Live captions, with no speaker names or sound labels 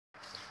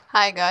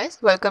Hi guys,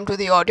 welcome to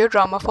the audio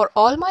drama for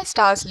All My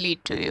Stars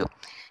Lead to You.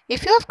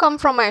 If you have come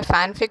from my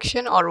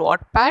fanfiction or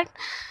Wattpad,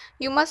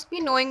 you must be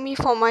knowing me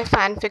for my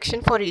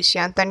fanfiction for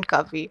Ishyant and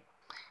Kavi.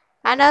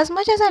 And as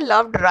much as I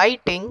loved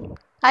writing,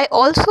 I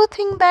also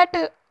think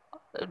that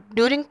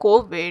during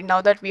COVID,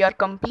 now that we are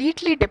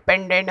completely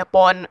dependent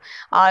upon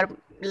our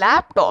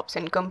laptops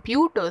and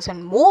computers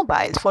and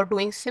mobiles for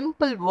doing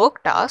simple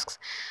work tasks,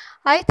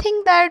 I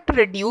think that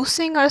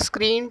reducing our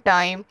screen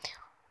time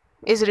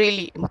is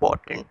really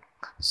important.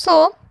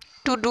 So,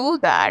 to do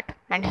that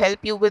and help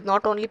you with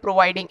not only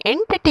providing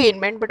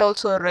entertainment but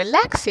also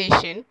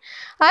relaxation,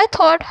 I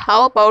thought,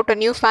 how about a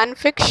new fan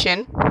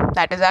fiction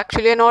that is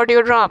actually an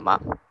audio drama?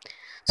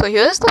 So,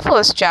 here's the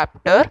first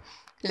chapter.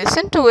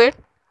 Listen to it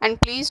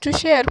and please do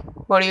share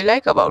what you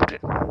like about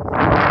it.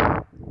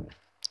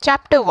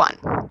 Chapter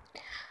 1.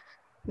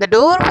 The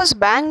door was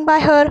banged by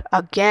her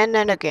again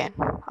and again,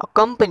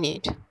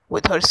 accompanied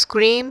with her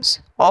screams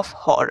of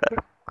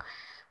horror.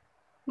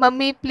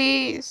 Mummy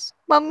please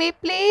mummy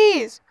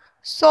please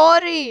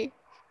sorry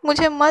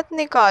मुझे मत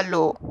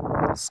निकालो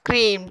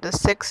screamed the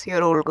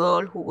 6-year-old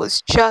girl who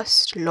was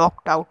just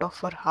locked out of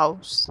her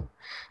house.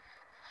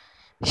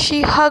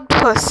 She hugged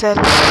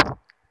herself,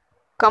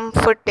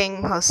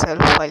 comforting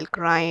herself while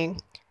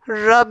crying,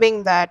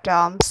 rubbing that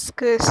arm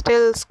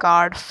still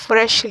scarred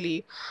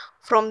freshly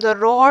from the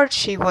rod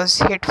she was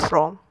hit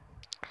from.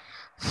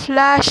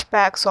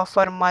 Flashbacks of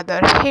her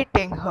mother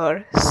hitting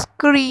her,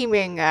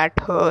 screaming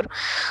at her,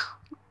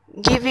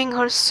 giving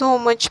her so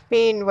much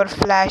pain were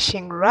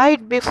flashing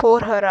right before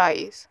her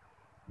eyes,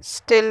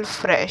 still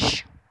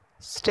fresh,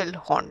 still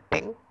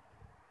haunting.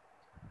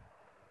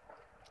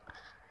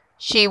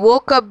 She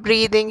woke up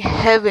breathing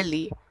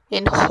heavily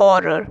in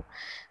horror,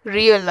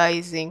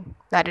 realizing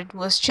that it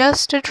was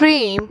just a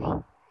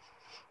dream,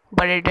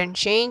 but it didn't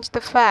change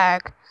the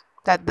fact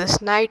that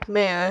this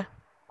nightmare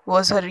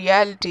was her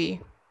reality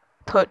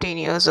 13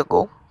 years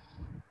ago.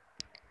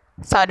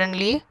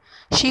 Suddenly,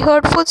 she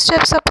heard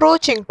footsteps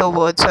approaching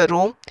towards her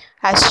room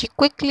as she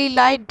quickly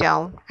lied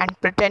down and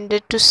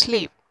pretended to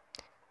sleep.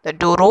 The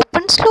door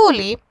opened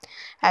slowly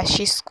as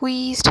she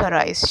squeezed her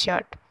eyes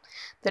shut.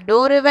 The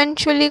door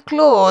eventually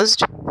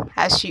closed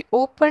as she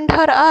opened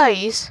her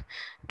eyes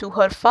to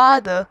her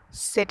father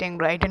sitting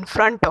right in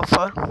front of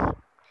her,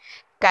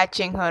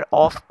 catching her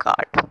off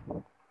guard.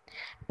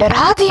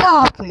 डरा दिया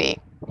आपने,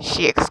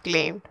 she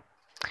exclaimed.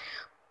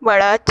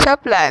 बड़ा अच्छा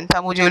plan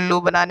था मुझे उल्लू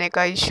बनाने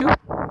का इशू,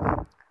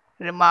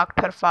 remarked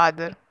her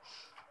father.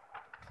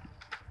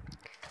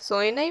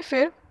 सोई नहीं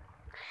फिर?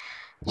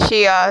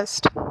 She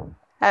asked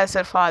as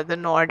her father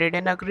nodded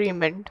in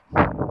agreement.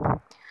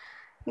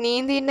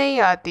 नींद ही नहीं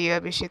आती है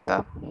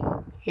अभिषिता,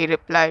 he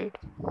replied.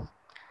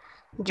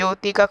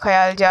 ज्योति का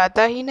ख्याल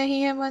जाता ही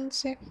नहीं है मन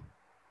से,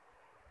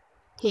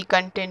 he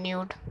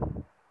continued,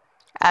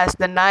 as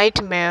the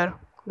nightmare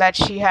that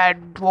she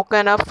had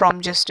woken up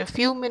from just a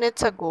few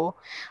minutes ago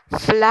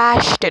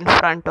flashed in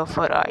front of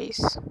her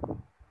eyes.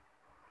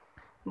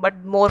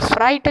 But more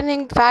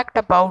frightening fact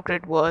about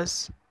it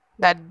was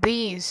that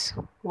these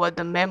were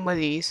the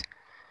memories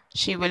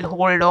she will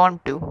hold on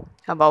to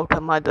about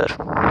her mother.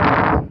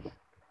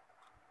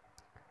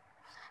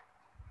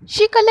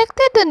 She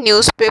collected the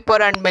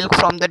newspaper and milk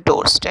from the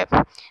doorstep.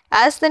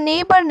 As the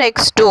neighbor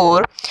next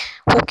door,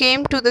 who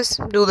came to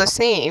do the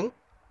same,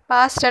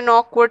 passed an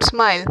awkward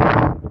smile,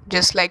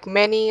 just like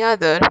many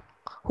other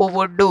who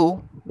would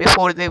do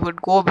before they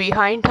would go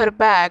behind her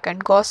back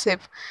and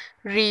gossip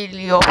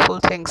really awful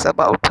things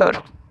about her.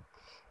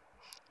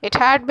 It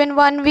had been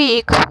 1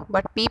 week,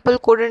 but people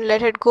couldn't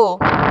let it go.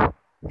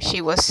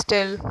 She was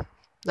still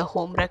the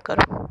homewrecker.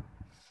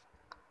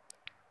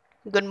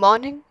 Good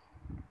morning,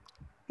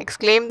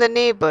 exclaimed the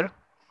neighbor,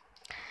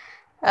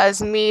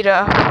 as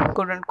Meera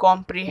couldn't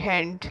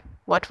comprehend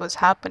what was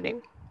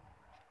happening.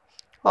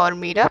 और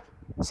मीरा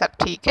सब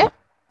ठीक है?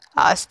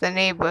 Asked the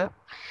neighbor,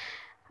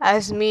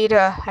 as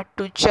Meera had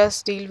to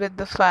just deal with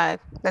the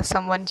fact that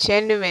someone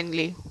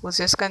genuinely was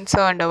just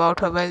concerned about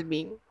her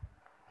well-being.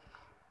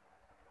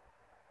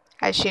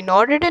 As she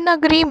nodded in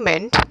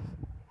agreement,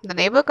 the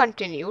neighbor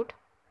continued,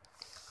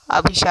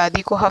 अभी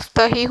शादी को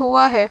हफ्ता ही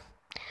हुआ है,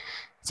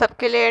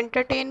 सबके लिए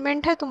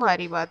एंटरटेनमेंट है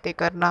तुम्हारी बातें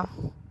करना,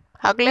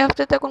 अगले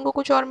हफ्ते तक उनको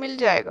कुछ और मिल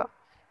जाएगा.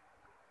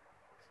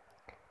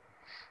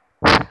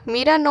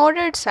 Meera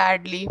nodded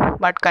sadly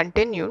but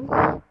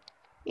continued,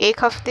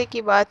 एक हफ्ते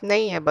की बात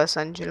नहीं है बस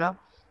अंजुला,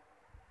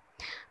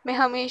 मैं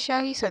हमेशा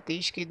ही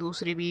सतीश की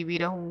दूसरी बीवी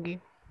रहूंगी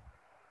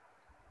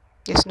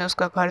जिसने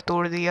उसका घर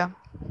तोड़ दिया.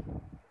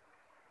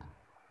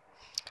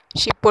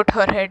 She put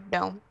her head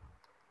down.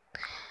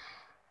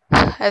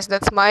 As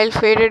that smile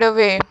faded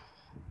away,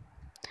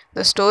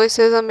 the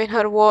stoicism in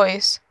her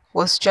voice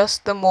was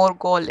just the more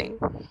galling.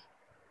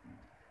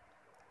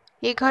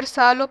 ये घर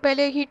सालों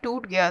पहले ही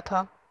टूट गया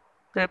था,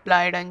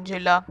 replied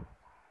Angela,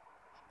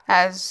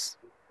 as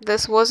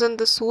this wasn't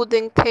the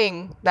soothing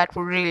thing that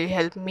would really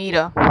help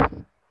Meera.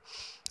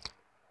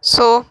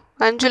 So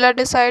Angela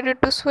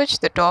decided to switch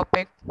the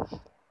topic.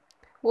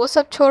 वो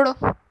सब छोड़ो,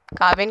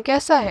 काविन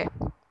कैसा है?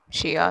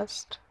 She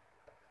asked.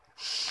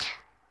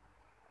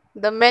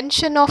 The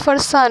mention of her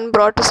son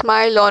brought a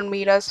smile on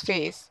Mira's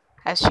face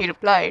as she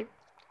replied,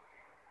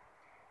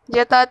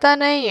 जताता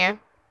नहीं है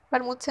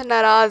पर मुझसे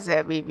नाराज है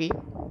अभी भी।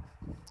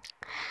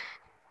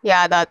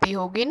 याद आती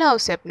होगी ना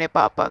उसे अपने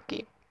पापा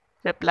की,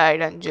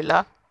 replied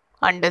Anjula,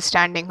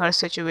 understanding her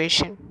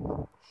situation.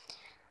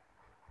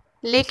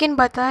 लेकिन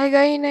बताएगा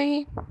ही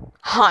नहीं।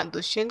 हाँ,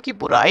 दुष्यंत की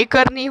बुराई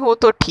करनी हो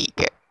तो ठीक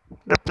है,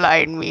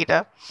 replied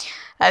Meera,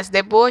 as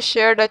they both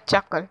shared a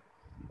chuckle.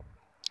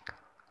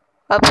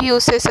 अभी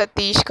उसे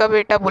सतीश का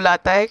बेटा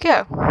बुलाता है क्या?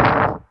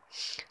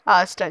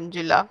 asked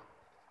अंजुला।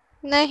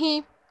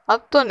 नहीं,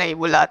 अब तो नहीं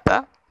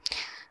बुलाता,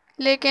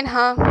 लेकिन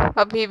हाँ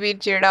अभी भी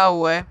चिढ़ा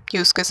हुआ है कि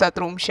उसके साथ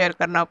रूम शेयर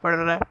करना पड़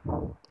रहा है,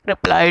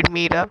 replied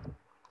मीरा।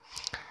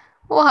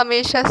 वो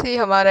हमेशा से ही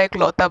हमारा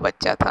इकलौता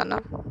बच्चा था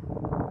ना,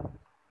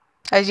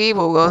 अजीब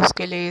होगा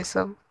उसके लिए ये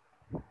सब,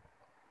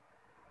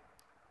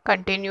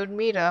 continued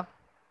Meera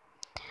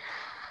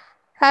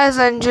as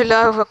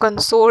Angela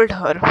consoled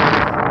her.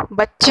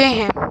 बच्चे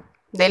हैं,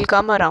 they'll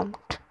come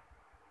around.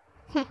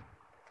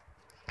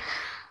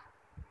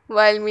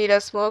 While Mira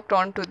smoked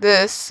onto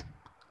this,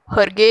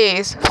 her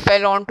gaze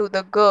fell onto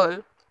the girl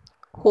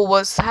who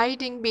was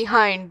hiding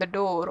behind the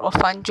door of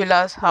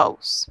Anjula's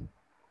house.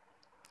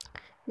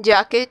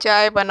 जाके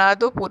चाय बना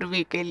दो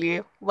पूर्वी के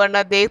लिए,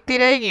 वरना देखती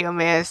रहेगी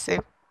हमें ऐसे,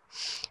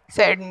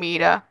 said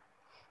Mira,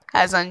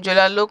 as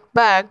Anjula looked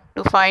back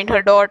to find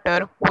her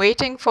daughter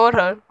waiting for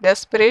her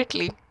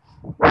desperately.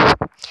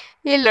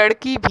 ये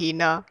लड़की भी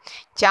ना,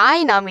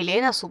 चाय ना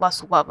मिले ना सुबह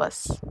सुबह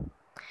बस।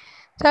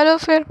 चलो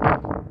फिर,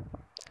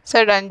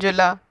 said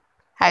Anjula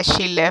as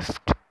she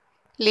left,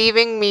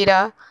 leaving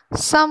Mira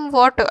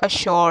somewhat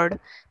assured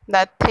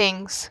that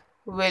things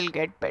will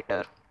get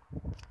better.